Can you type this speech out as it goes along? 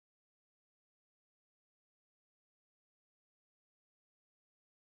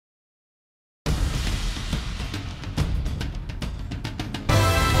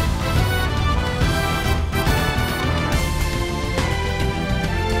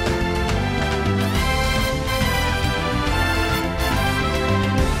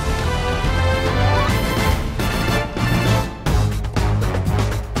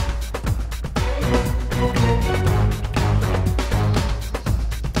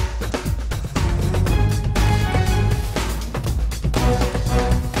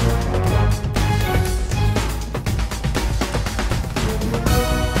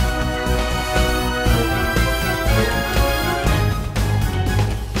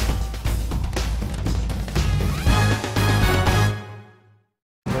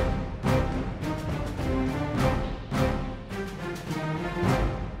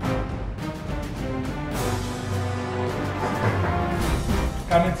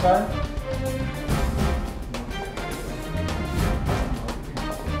side.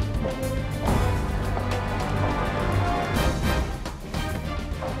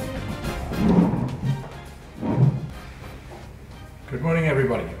 Good morning,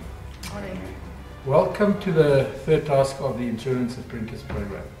 everybody. Morning. Welcome to the third task of the Insurance Apprentice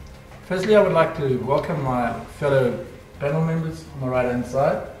program. Firstly, I would like to welcome my fellow panel members on my right-hand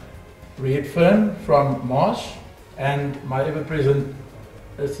side, Riet Fern from Marsh, and my ever-present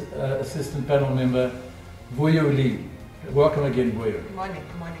assistant panel member, Vuyo Lee. Welcome again, Vuyo. Good morning.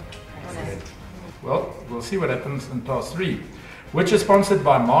 Good morning. Well, we'll see what happens in task 3, which is sponsored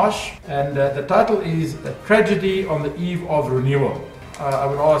by Marsh, and the title is A Tragedy on the Eve of Renewal. I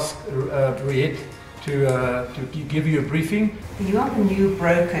would ask Riet to give you a briefing. You are the new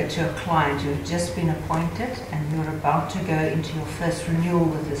broker to a client. You've just been appointed and you're about to go into your first renewal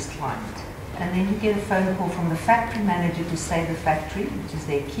with this client. And then you get a phone call from the factory manager to say the factory, which is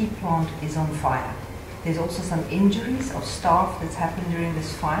their key plant, is on fire. There's also some injuries of staff that's happened during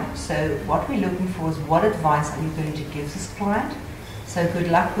this fire. So what we're looking for is what advice are you going to give this client? So good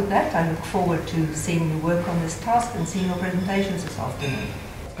luck with that. I look forward to seeing you work on this task and seeing your presentations this afternoon.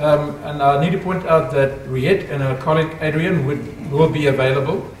 And I need to point out that Riet and her colleague Adrian will be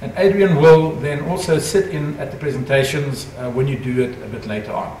available, and Adrian will then also sit in at the presentations when you do it a bit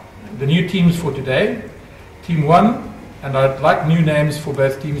later on. The new teams for today: Team 1, and I'd like new names for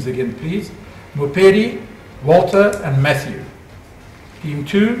both teams again, please. Mopedi, Walter and Matthew. Team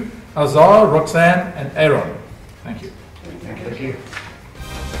 2, Azar, Roxanne and Aaron. Thank you. Thank you.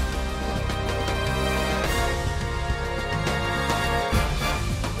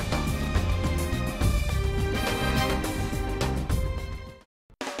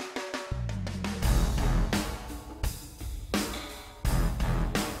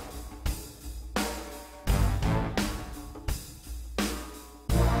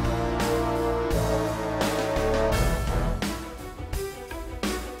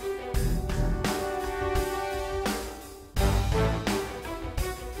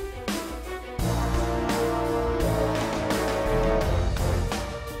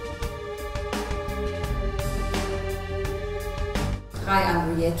 Hi,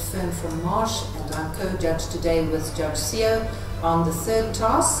 I'm Riet Fern from Marsh, and I'm co-judge today with Judge Sio on the third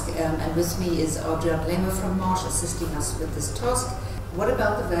task, and with me is Adrian Lemmer from Marsh assisting us with this task. What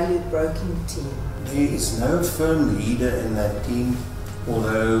about the valued broking team? There is no firm leader in that team,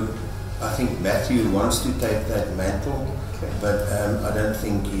 although I think Matthew wants to take that mantle, but I don't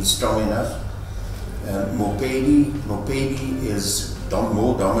think he's strong enough. Mopedi is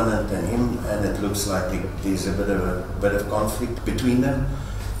more dominant than him, and it looks like there's a bit of conflict between them.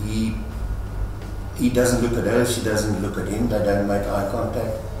 He doesn't look at her, she doesn't look at him, they don't make eye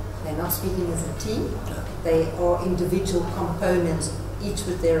contact. They're not speaking as a team, they are individual components, each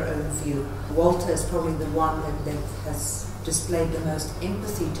with their own view. Walter is probably the one that has displayed the most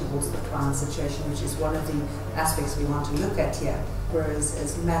empathy towards the client situation, which is one of the aspects we want to look at here. Whereas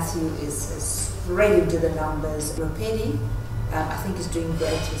as Matthew is straight into the numbers. Mopedi, I think is doing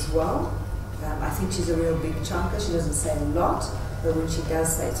great as well. I think she's a real big chunker. She doesn't say a lot, but when she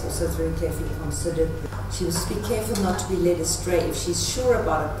does say, it's also very carefully considered. She must be careful not to be led astray. If she's sure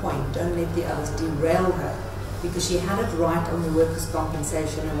about a point, don't let the others derail her, because she had it right on the workers'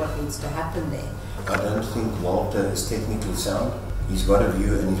 compensation and what needs to happen there. I don't think Walter is technically sound. He's got a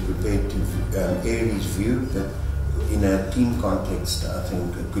view and he's prepared to air his view, but in a team context, I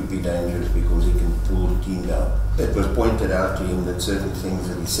think it could be dangerous because he can pull the team down. It was pointed out to him that certain things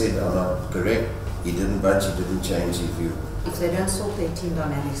that he said are not correct. He didn't budge, he didn't change his view. If they don't sort their team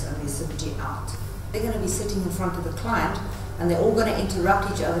dynamics and they sympathy out, they're going to be sitting in front of the client and they're all going to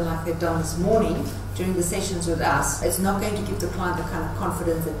interrupt each other like they've done this morning during the sessions with us. It's not going to give the client the kind of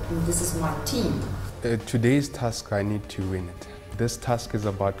confidence that this is my team. Today's task, I need to win it. This task is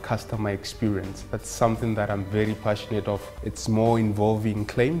about customer experience. That's something that I'm very passionate of. It's more involving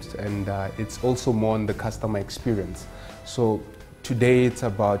claims, and it's also more on the customer experience. So today it's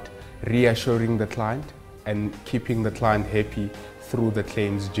about reassuring the client and keeping the client happy through the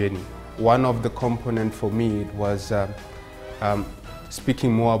claims journey. One of the components for me was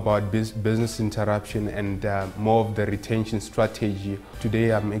speaking more about business interruption and more of the retention strategy.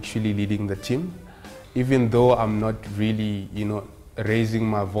 Today I'm actually leading the team. Even though I'm not really, raising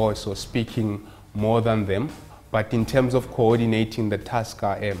my voice or speaking more than them, but in terms of coordinating the task,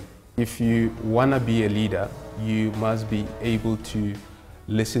 I am. If you want to be a leader, you must be able to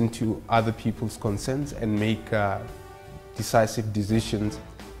listen to other people's concerns and make decisive decisions.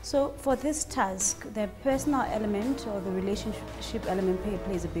 So for this task, the personal element or the relationship element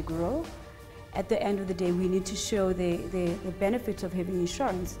plays a big role. at the end of the day, we need to show the benefits of having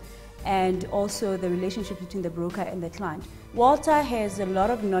insurance and also the relationship between the broker and the client. Walter has a lot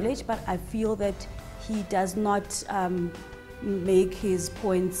of knowledge, but I feel that he does not make his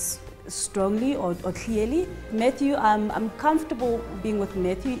points strongly or clearly. Matthew, I'm comfortable being with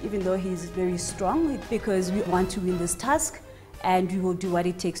Matthew even though he's very strong, because we want to win this task and we will do what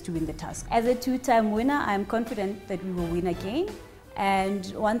it takes to win the task. As a two-time winner, I'm confident that we will win again. And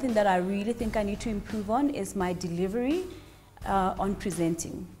one thing that I really think I need to improve on is my delivery on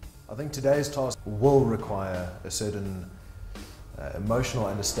presenting. I think today's task will require a certain emotional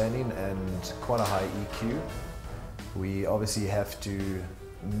understanding and quite a high EQ. We obviously have to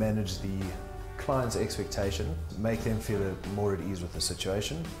manage the client's expectation, make them feel more at ease with the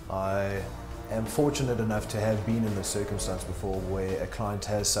situation. I am fortunate enough to have been in this circumstance before where a client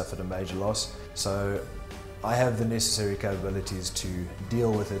has suffered a major loss, so I have the necessary capabilities to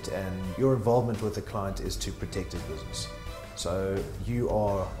deal with it, and your involvement with the client is to protect his business. So you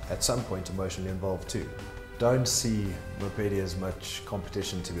are at some point emotionally involved too. Don't see Mopedi as much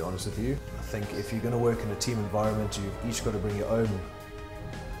competition, to be honest with you. I think if you're going to work in a team environment, you've each got to bring your own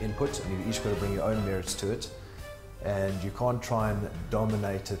input and you've each got to bring your own merits to it, and you can't try and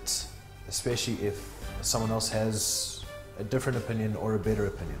dominate it, especially if someone else has a different opinion or a better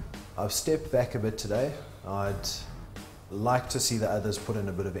opinion. I've stepped back a bit today. I'd like to see the others put in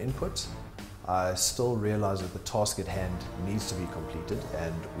a bit of input. I still realise that the task at hand needs to be completed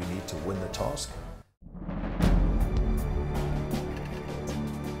and we need to win the task.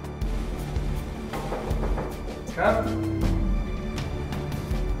 Come.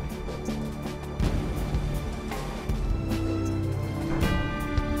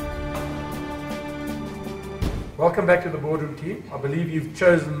 Welcome back to the boardroom team. I believe you've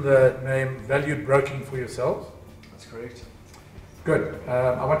chosen the name Valued Broking for yourselves. That's correct. Good.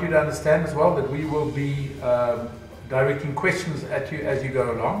 I want you to understand as well that we will be directing questions at you as you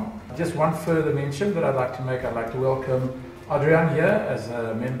go along. Just one further mention that I'd like to make. I'd like to welcome Adrian here as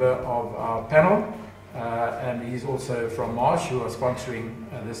a member of our panel, and he's also from Marsh, who are sponsoring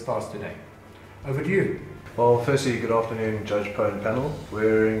this task today. Over to you. Well, firstly, good afternoon, Judge Poe and panel.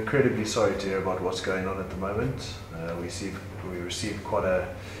 We're incredibly sorry to hear about what's going on at the moment. We received quite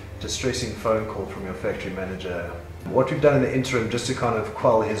a distressing phone call from your factory manager. What we've done in the interim, just to kind of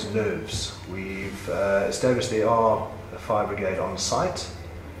quell his nerves, we've established there are a fire brigade on site.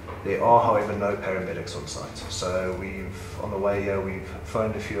 There are, however, no paramedics on site. So on the way here, we've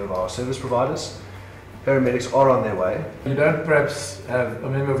phoned a few of our service providers. Paramedics are on their way. You don't perhaps have a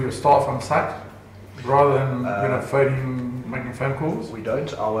member of your staff on site, rather than making phone calls? We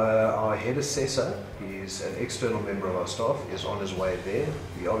don't. Our head assessor, he's an external member of our staff, is on his way there.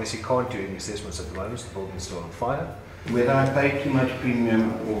 We obviously can't do any assessments at the moment, the building's still on fire. Whether I pay too much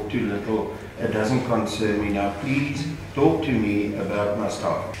premium or too little, it doesn't concern me. Now please talk to me about my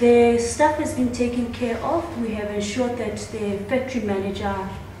staff. The staff has been taken care of. We have ensured that the factory manager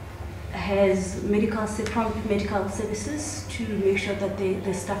has prompt medical services to make sure that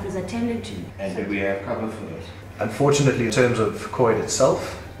the staff is attended to. And do we have cover for this? Unfortunately, in terms of COID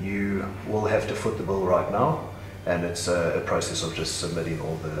itself, you will have to foot the bill right now, and it's a process of just submitting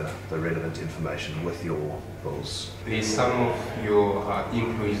all the relevant information with your bills. There's some of your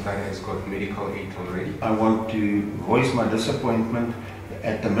employees that has got medical aid already. I want to voice my disappointment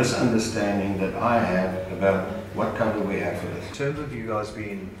at the misunderstanding that I have about what cover we have for this. In terms of you guys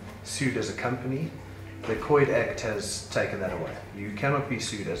being sued as a company, the COID Act has taken that away. You cannot be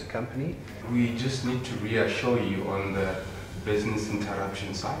sued as a company. We just need to reassure you on the business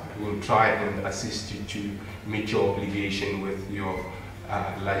interruption side. We'll try and assist you to meet your obligation with your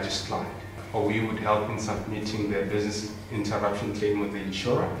largest client. Or we would help in submitting the business interruption claim with the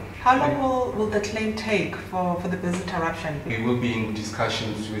insurer. How long will the claim take for the business interruption? We will be in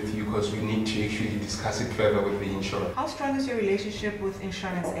discussions with you because we need to actually discuss it further with the insurer. How strong is your relationship with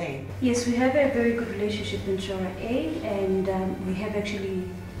Insurance A? Yes, we have a very good relationship with Insurer A, and we have actually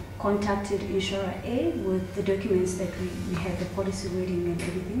contacted Insurer A with the documents that we had, the policy wording and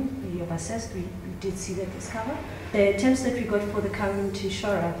everything. We have assessed, we did see that it's covered. The terms that we got for the current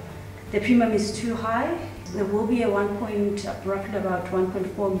insurer, the premium is too high. There will be roughly about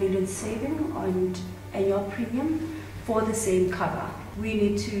 1.4 million saving on annual premium for the same cover. We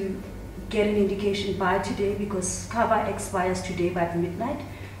need to get an indication by today because cover expires today by midnight.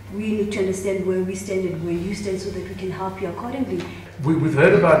 We need to understand where we stand and where you stand so that we can help you accordingly. We've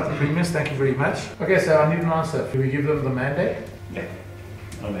heard about the premiums, thank you very much. Okay, so I need an answer. Do we give them the mandate? Yeah.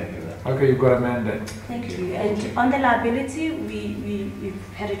 I'm happy with that. Okay, you've got a mandate. Thank you. And on the liability, we've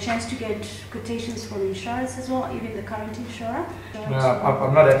had a chance to get quotations from insurance as well, even the current insurer. No,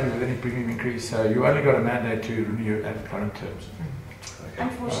 I'm not happy with any premium increase. So you only got a mandate to renew at current terms. Okay.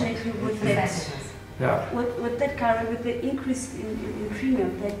 Unfortunately, with that, Yeah. with that current, with the increase in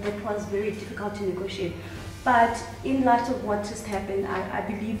premium, that was very difficult to negotiate. But in light of what just happened, I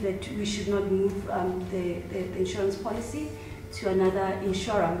believe that we should not move the insurance policy to another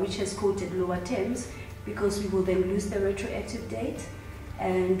insurer which has quoted lower terms, because we will then lose the retroactive date,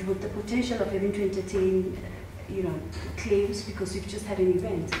 and with the potential of having to entertain claims because we've just had an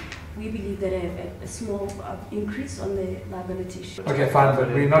event. We believe that a small increase on the liability should. Okay, fine, but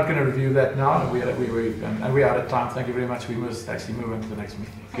we're not going to review that now, and we're out of time. Thank you very much. We must actually move on to the next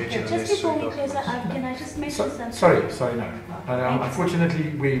meeting. Okay, just before we close, can I just mention something? Sorry, no. Unfortunately,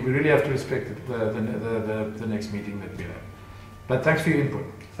 we really have to respect the next meeting that we have. But thanks for your input.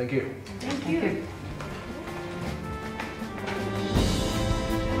 Thank you. Thank you.